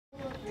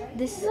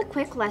This is a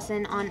quick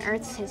lesson on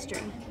Earth's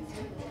history.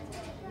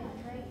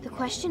 The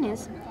question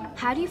is,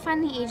 how do you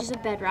find the ages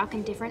of bedrock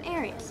in different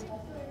areas?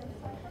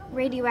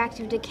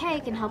 Radioactive decay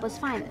can help us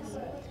find this.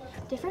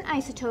 Different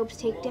isotopes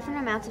take different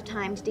amounts of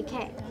time to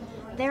decay.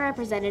 They're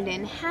represented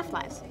in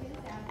half-lives.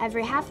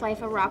 Every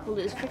half-life, a rock will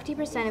lose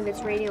 50% of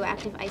its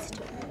radioactive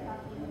isotope.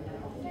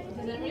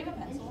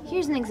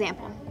 Here's an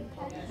example.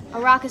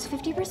 A rock is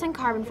 50%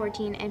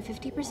 carbon-14 and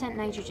 50%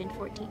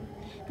 nitrogen-14.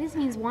 This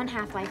means one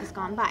half-life has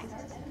gone by.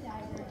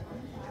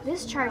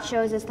 This chart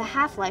shows us the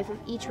half-life of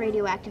each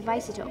radioactive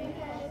isotope.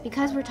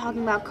 Because we're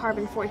talking about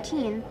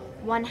carbon-14,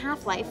 one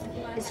half-life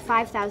is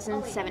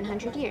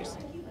 5,700 years.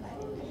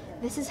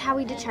 This is how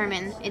we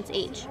determine its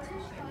age.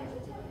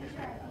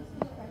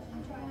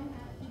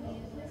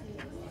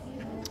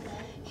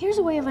 Here's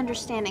a way of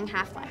understanding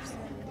half-lives.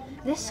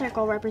 This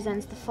circle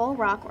represents the full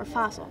rock or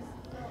fossil.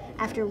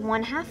 After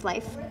one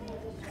half-life,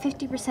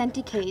 50%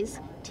 decays,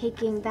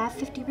 taking that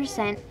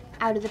 50%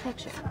 out of the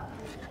picture.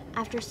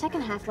 After a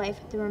second half-life,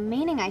 the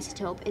remaining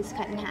isotope is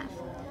cut in half,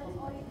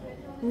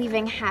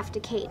 leaving half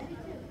decayed.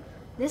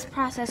 This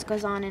process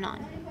goes on and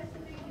on.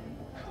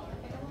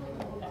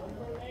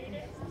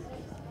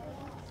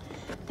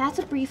 That's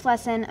a brief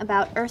lesson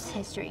about Earth's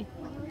history.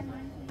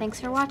 Thanks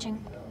for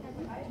watching.